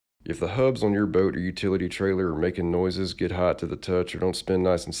If the hubs on your boat or utility trailer are making noises, get hot to the touch, or don't spin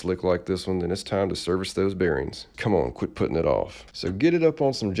nice and slick like this one, then it's time to service those bearings. Come on, quit putting it off. So get it up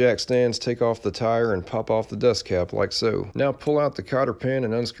on some jack stands, take off the tire, and pop off the dust cap like so. Now pull out the cotter pin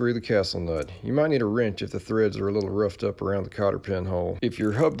and unscrew the castle nut. You might need a wrench if the threads are a little roughed up around the cotter pin hole. If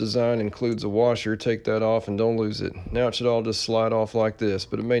your hub design includes a washer, take that off and don't lose it. Now it should all just slide off like this,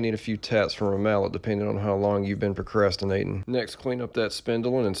 but it may need a few taps from a mallet depending on how long you've been procrastinating. Next, clean up that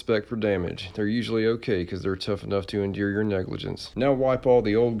spindle and inspect for damage. They're usually okay because they're tough enough to endure your negligence. Now wipe all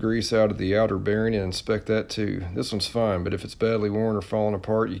the old grease out of the outer bearing and inspect that too. This one's fine, but if it's badly worn or falling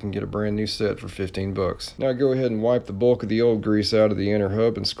apart, you can get a brand new set for 15 bucks. Now go ahead and wipe the bulk of the old grease out of the inner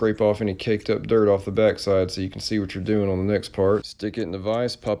hub and scrape off any caked up dirt off the backside so you can see what you're doing on the next part. Stick it in the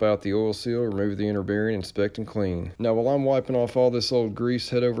vise, pop out the oil seal, remove the inner bearing, inspect and clean. Now while I'm wiping off all this old grease,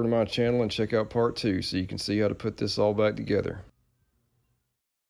 head over to my channel and check out part 2 so you can see how to put this all back together.